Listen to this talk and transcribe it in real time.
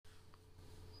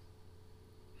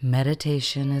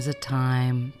Meditation is a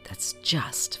time that's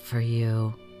just for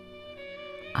you.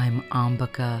 I'm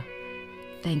Ambika.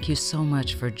 Thank you so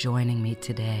much for joining me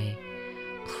today.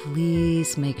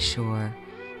 Please make sure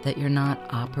that you're not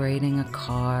operating a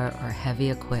car or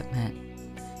heavy equipment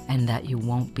and that you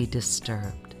won't be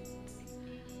disturbed.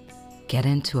 Get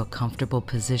into a comfortable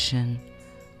position,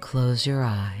 close your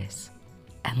eyes,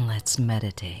 and let's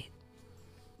meditate.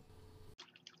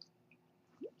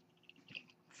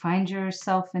 Find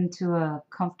yourself into a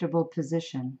comfortable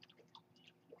position.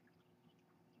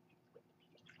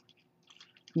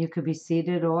 You could be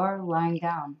seated or lying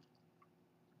down.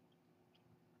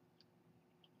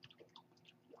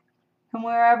 And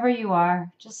wherever you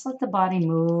are, just let the body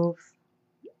move.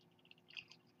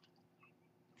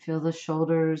 Feel the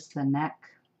shoulders, the neck,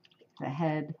 the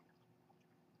head,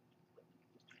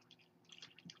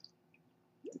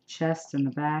 the chest and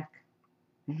the back,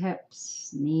 the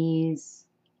hips, knees,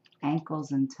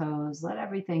 ankles and toes. Let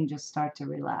everything just start to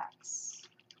relax.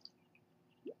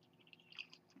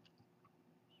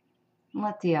 And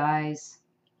let the eyes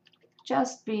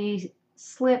just be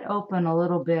slit open a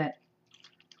little bit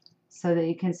so that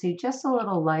you can see just a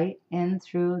little light in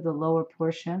through the lower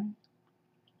portion.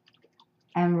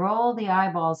 And roll the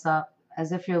eyeballs up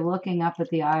as if you're looking up at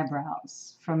the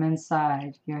eyebrows from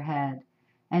inside your head.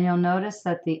 And you'll notice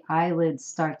that the eyelids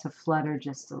start to flutter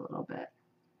just a little bit.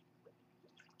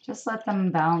 Just let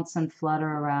them bounce and flutter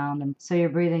around. And so you're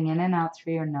breathing in and out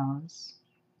through your nose.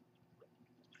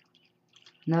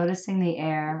 Noticing the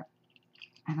air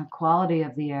and the quality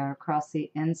of the air across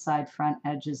the inside front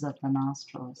edges of the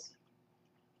nostrils.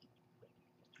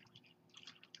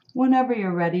 Whenever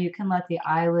you're ready, you can let the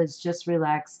eyelids just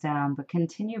relax down, but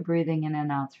continue breathing in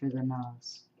and out through the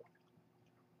nose.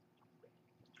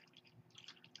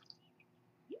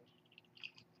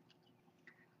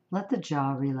 Let the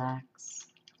jaw relax.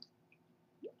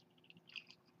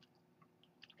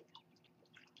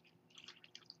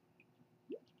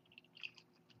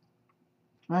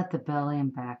 Let the belly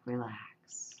and back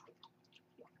relax.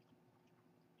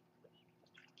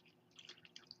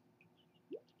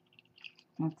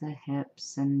 Let the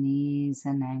hips and knees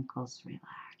and ankles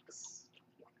relax.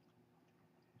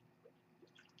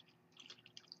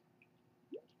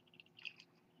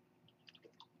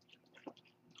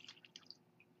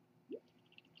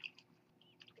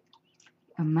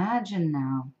 Imagine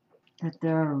now that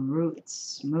there are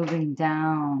roots moving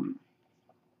down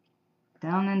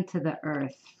into the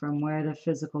earth from where the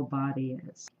physical body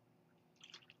is.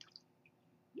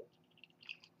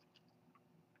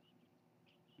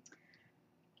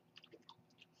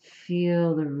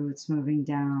 Feel the roots moving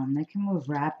down. They can move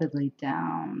rapidly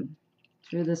down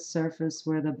through the surface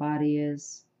where the body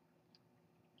is,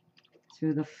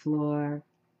 through the floor,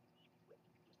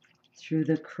 through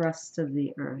the crust of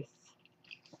the earth.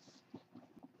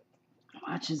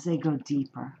 Watch as they go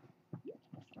deeper.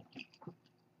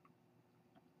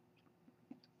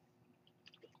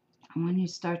 And when you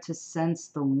start to sense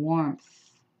the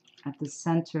warmth at the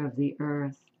center of the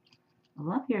earth,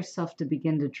 allow yourself to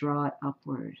begin to draw it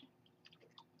upward.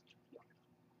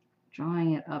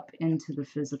 Drawing it up into the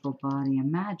physical body.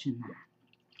 Imagine that.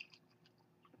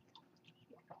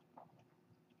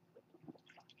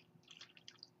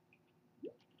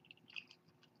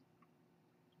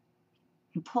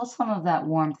 And pull some of that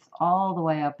warmth all the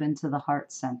way up into the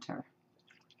heart center.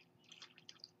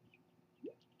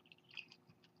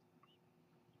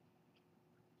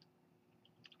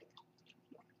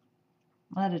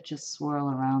 Let it just swirl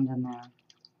around in there.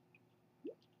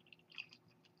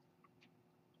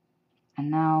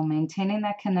 And now, maintaining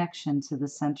that connection to the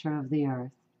center of the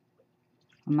earth,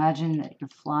 imagine that you're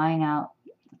flying out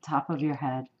the top of your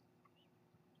head,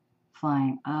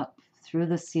 flying up through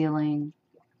the ceiling,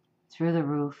 through the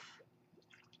roof,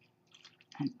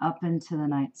 and up into the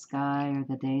night sky or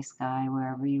the day sky,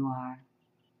 wherever you are.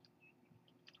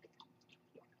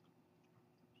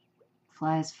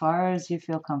 Fly as far as you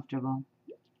feel comfortable.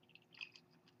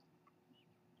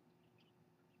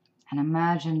 And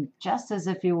imagine, just as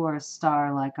if you were a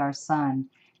star like our sun,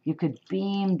 you could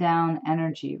beam down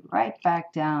energy right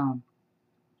back down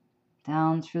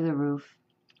through the roof,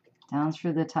 down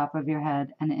through the top of your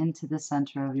head, and into the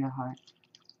center of your heart.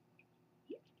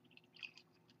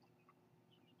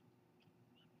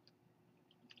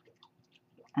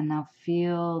 And now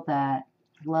feel that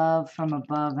love from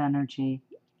above energy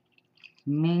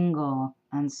mingle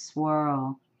and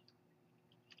swirl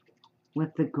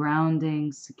with the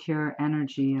grounding, secure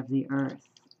energy of the earth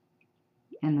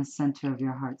in the center of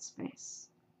your heart space.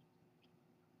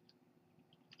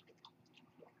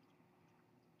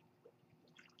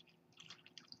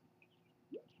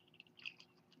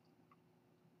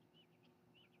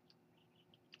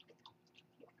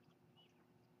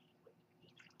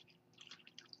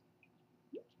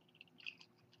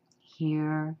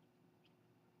 here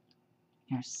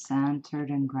you're centered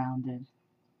and grounded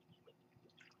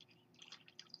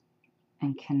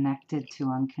and connected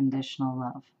to unconditional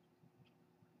love.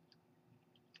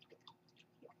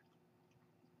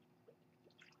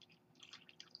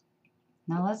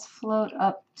 Now let's float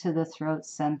up to the throat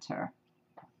center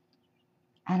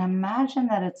and imagine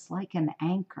that it's like an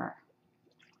anchor.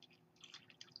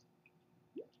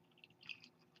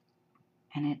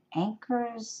 And it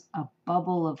anchors a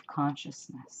bubble of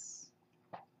consciousness.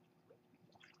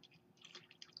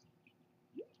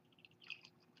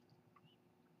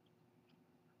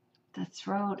 The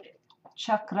throat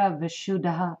chakra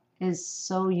Vishuddha is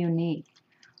so unique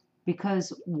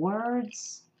because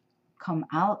words come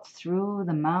out through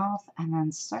the mouth and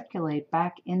then circulate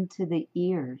back into the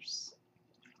ears.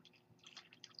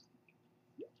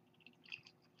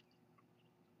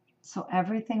 So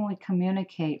everything we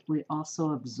communicate, we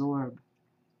also absorb.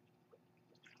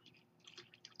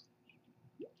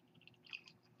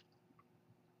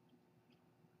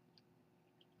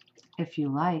 If you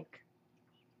like,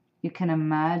 you can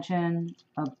imagine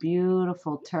a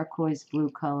beautiful turquoise blue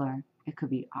color. It could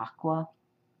be aqua,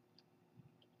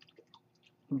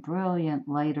 a brilliant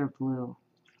lighter blue.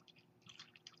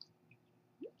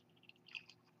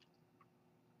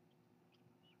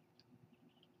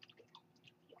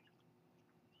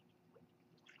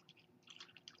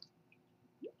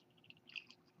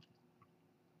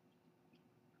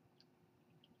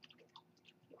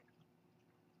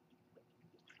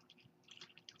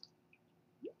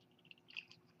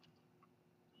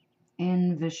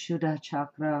 In Vishuddha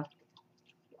Chakra,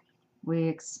 we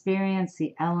experience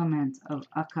the element of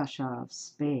Akasha, of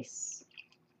space.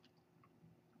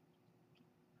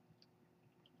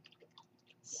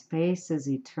 Space is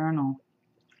eternal.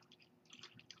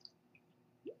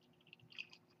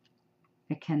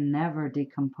 It can never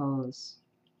decompose.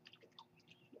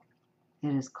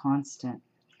 It is constant.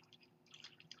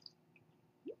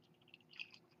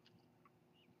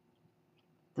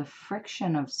 The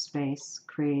friction of space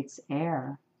creates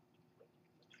air.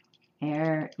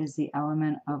 Air is the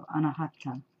element of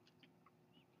Anahata,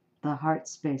 the heart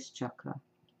space chakra.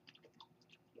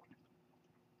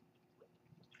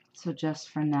 So just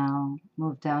for now,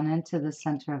 move down into the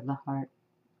center of the heart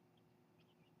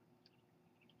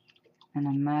and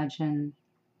imagine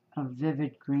a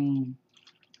vivid green.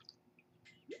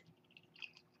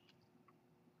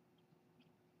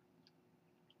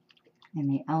 In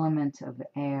the element of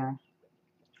air.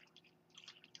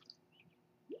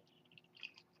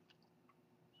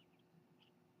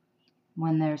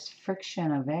 When there's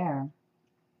friction of air,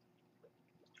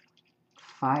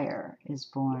 fire is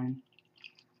born.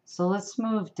 So let's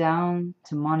move down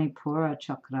to Manipura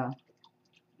Chakra,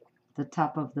 the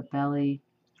top of the belly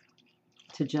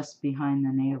to just behind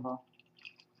the navel.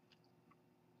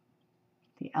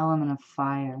 The element of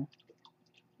fire.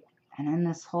 And in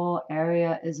this whole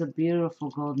area is a beautiful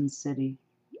golden city.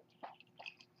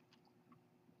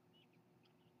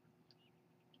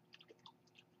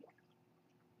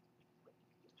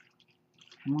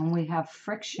 And when we have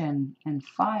friction and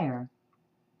fire,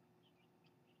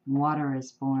 water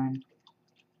is born.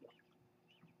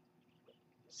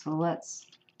 So let's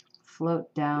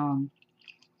float down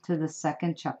to the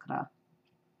second chakra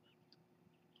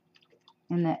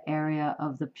in the area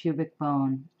of the pubic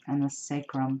bone and the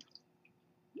sacrum.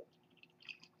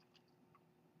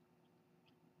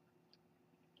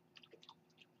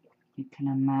 You can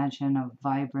imagine a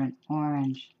vibrant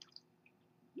orange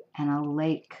and a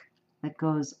lake that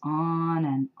goes on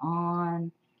and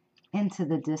on into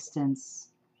the distance.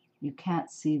 You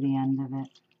can't see the end of it.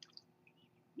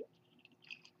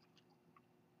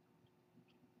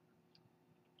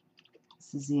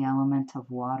 This is the element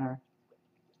of water.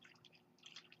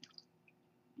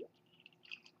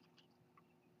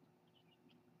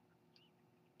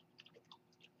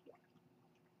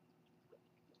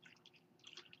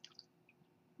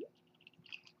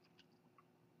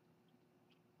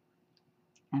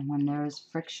 And when there is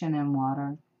friction in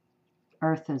water,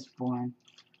 earth is born.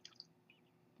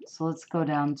 So let's go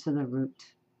down to the root.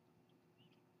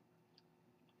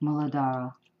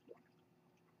 Muladhara.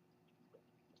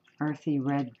 Earthy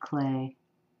red clay.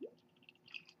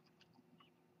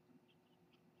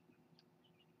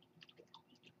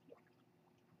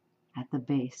 At the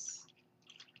base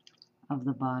of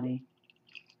the body.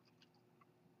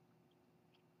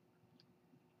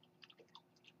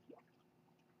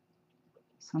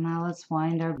 So now let's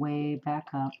wind our way back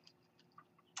up.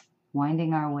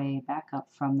 Winding our way back up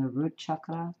from the root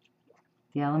chakra,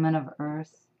 the element of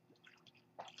earth,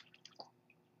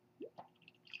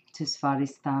 to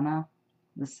Svadhisthana,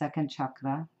 the second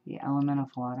chakra, the element of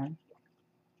water.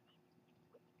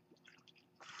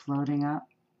 floating up.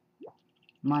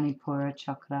 Manipura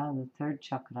chakra, the third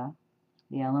chakra,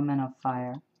 the element of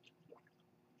fire,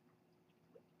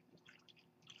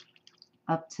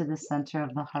 up to the center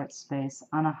of the heart space,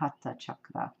 Anahata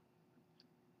chakra,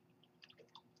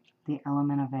 the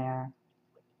element of air.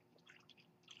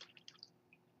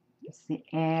 It's the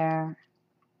air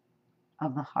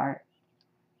of the heart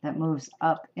that moves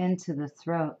up into the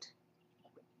throat,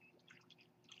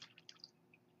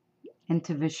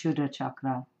 into Vishuddha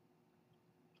chakra,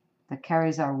 that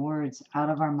carries our words out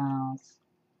of our mouths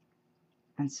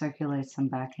and circulates them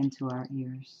back into our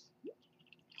ears.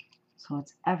 So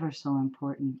it's ever so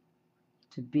important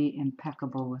to be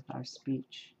impeccable with our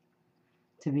speech,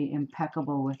 to be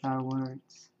impeccable with our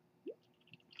words,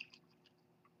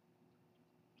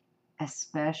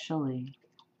 especially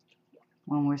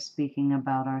when we're speaking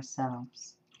about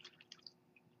ourselves.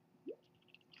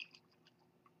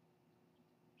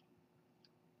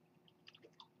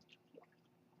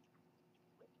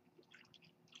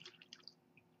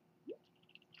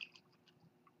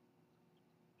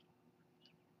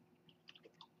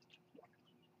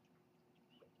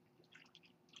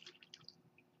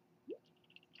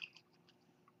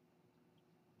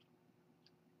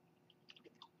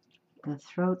 The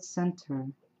throat center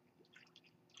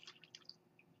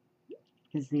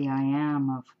is the I am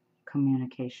of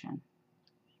communication.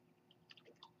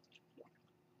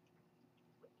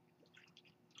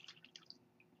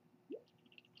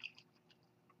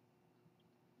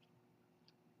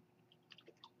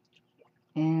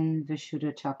 In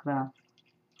Vishuddha chakra,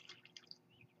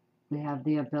 we have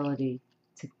the ability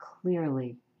to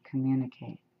clearly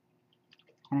communicate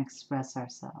and express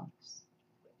ourselves.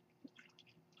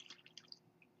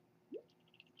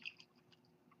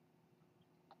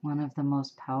 One of the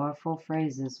most powerful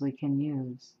phrases we can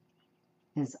use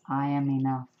is I am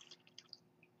enough.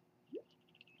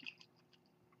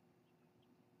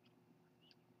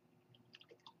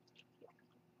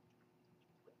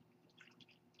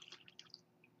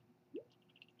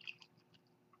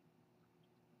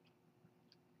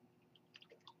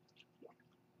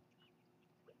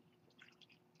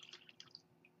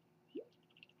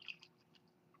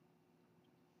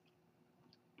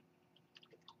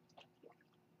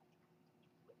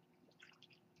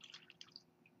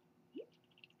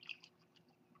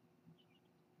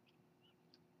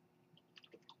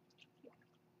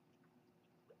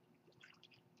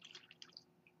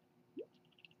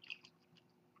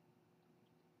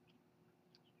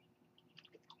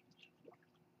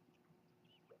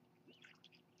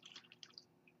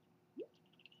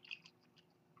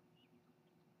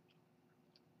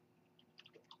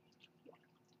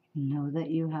 Know that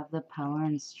you have the power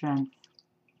and strength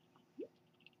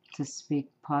to speak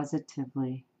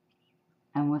positively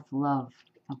and with love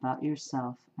about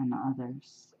yourself and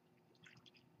others.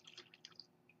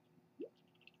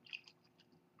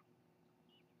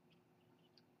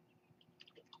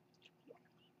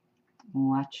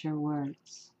 Watch your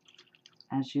words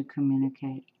as you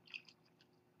communicate.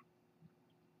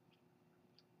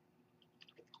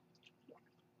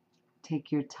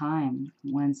 Take your time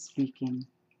when speaking.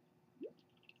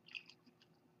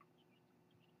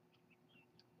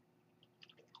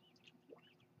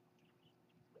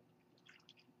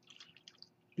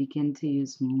 Begin to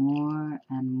use more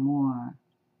and more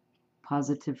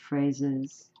positive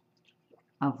phrases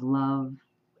of love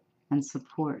and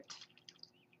support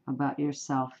about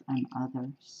yourself and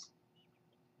others.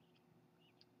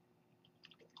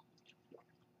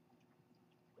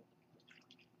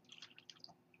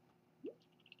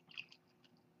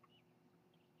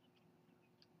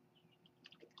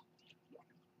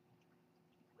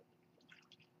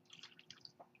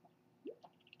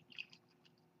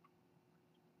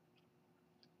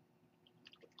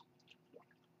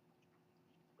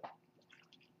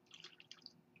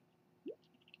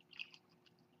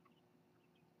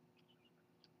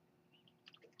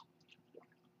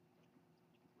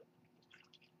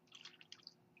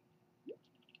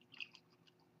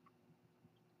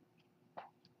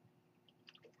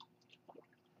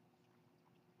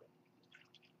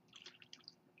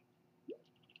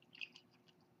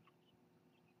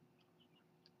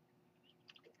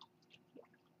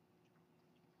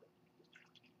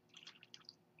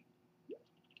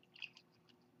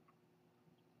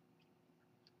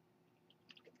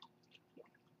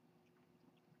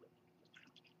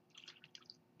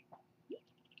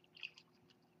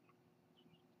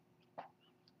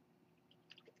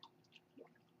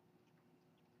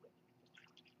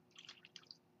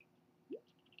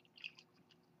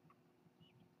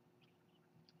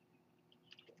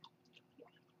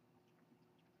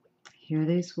 Hear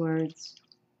these words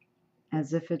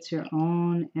as if it's your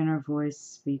own inner voice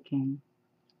speaking.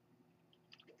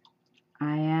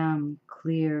 I am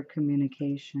clear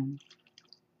communication.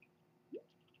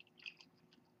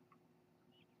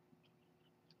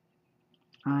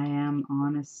 I am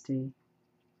honesty.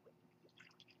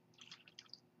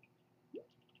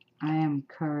 I am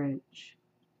courage.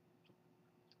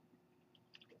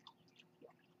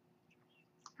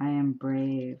 I am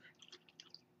brave.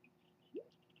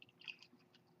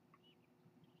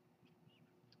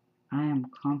 I am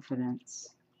confidence.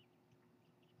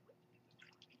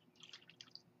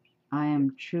 I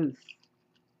am truth.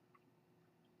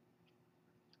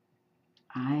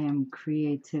 I am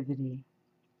creativity.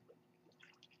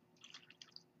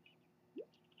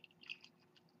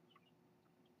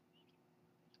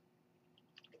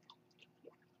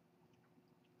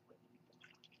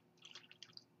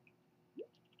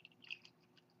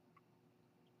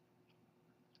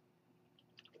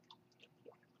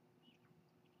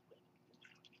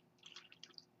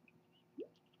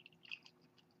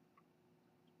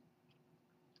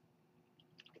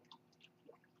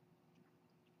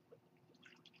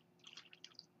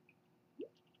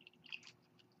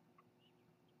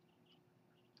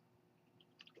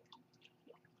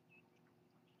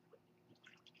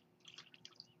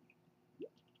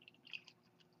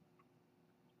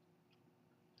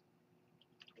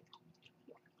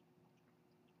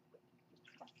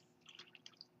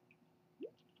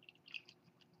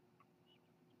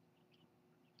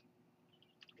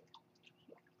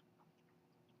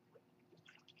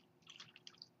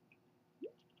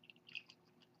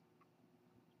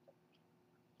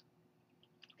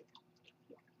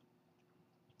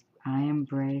 I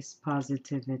embrace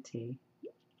positivity.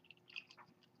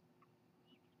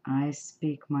 I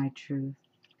speak my truth.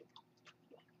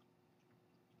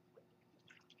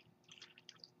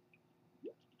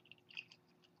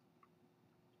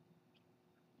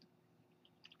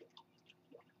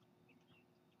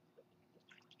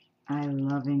 I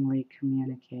lovingly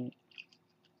communicate.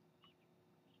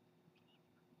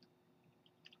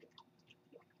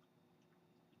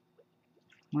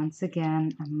 Once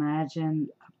again, imagine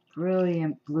a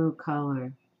brilliant blue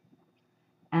color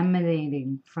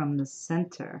emanating from the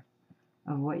center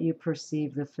of what you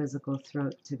perceive the physical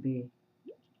throat to be.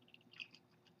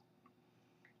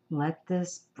 Let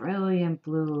this brilliant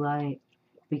blue light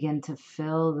begin to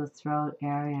fill the throat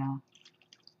area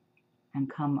and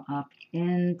come up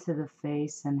into the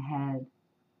face and head,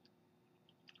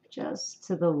 just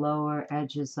to the lower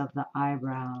edges of the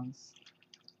eyebrows.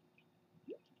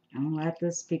 And let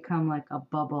this become like a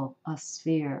bubble, a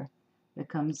sphere that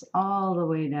comes all the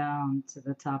way down to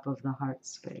the top of the heart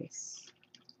space.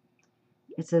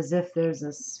 It's as if there's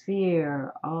a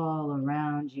sphere all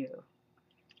around you,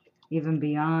 even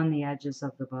beyond the edges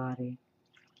of the body.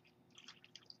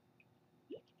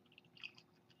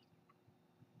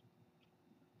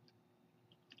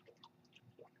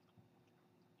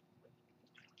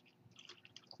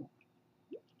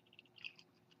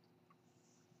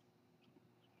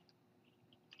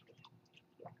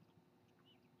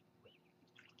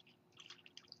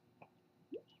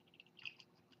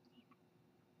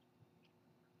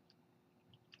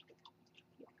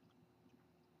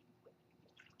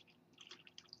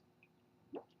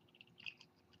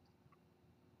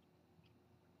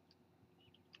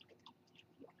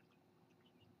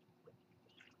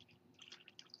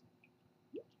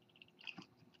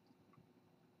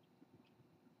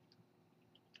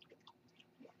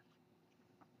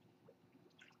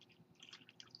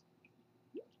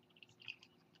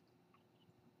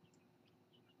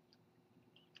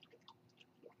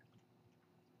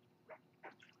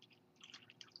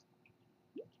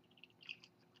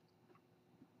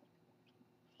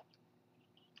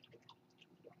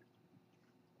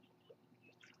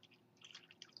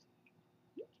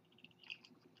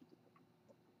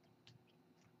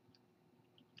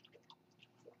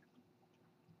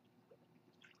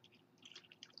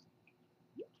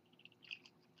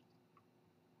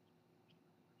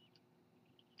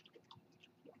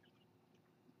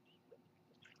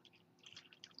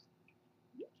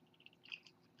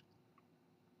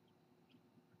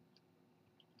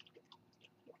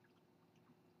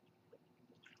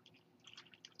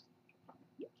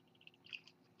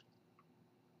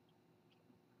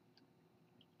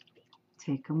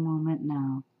 Take a moment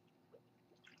now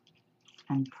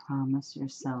and promise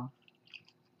yourself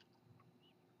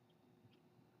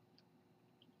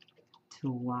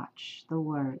to watch the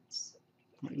words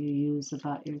that you use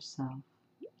about yourself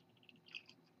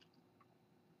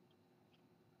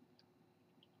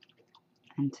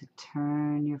and to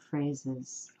turn your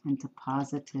phrases into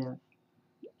positive,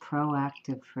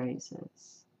 proactive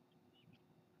phrases.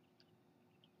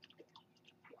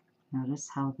 Notice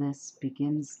how this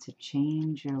begins to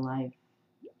change your life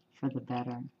for the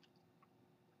better.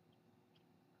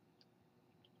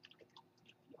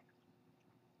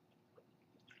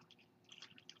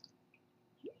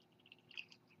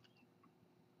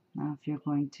 Now, if you're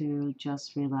going to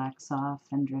just relax off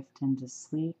and drift into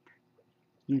sleep,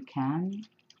 you can.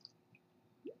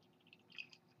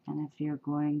 And if you're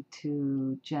going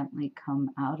to gently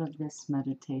come out of this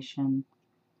meditation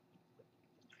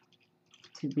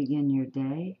to begin your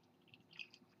day,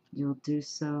 you'll do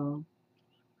so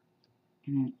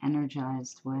in an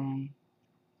energized way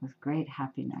with great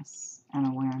happiness and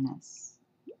awareness.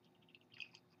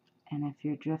 And if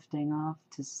you're drifting off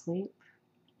to sleep,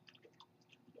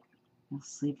 you'll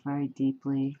sleep very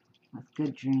deeply with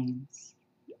good dreams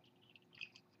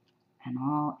and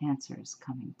all answers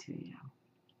coming to you.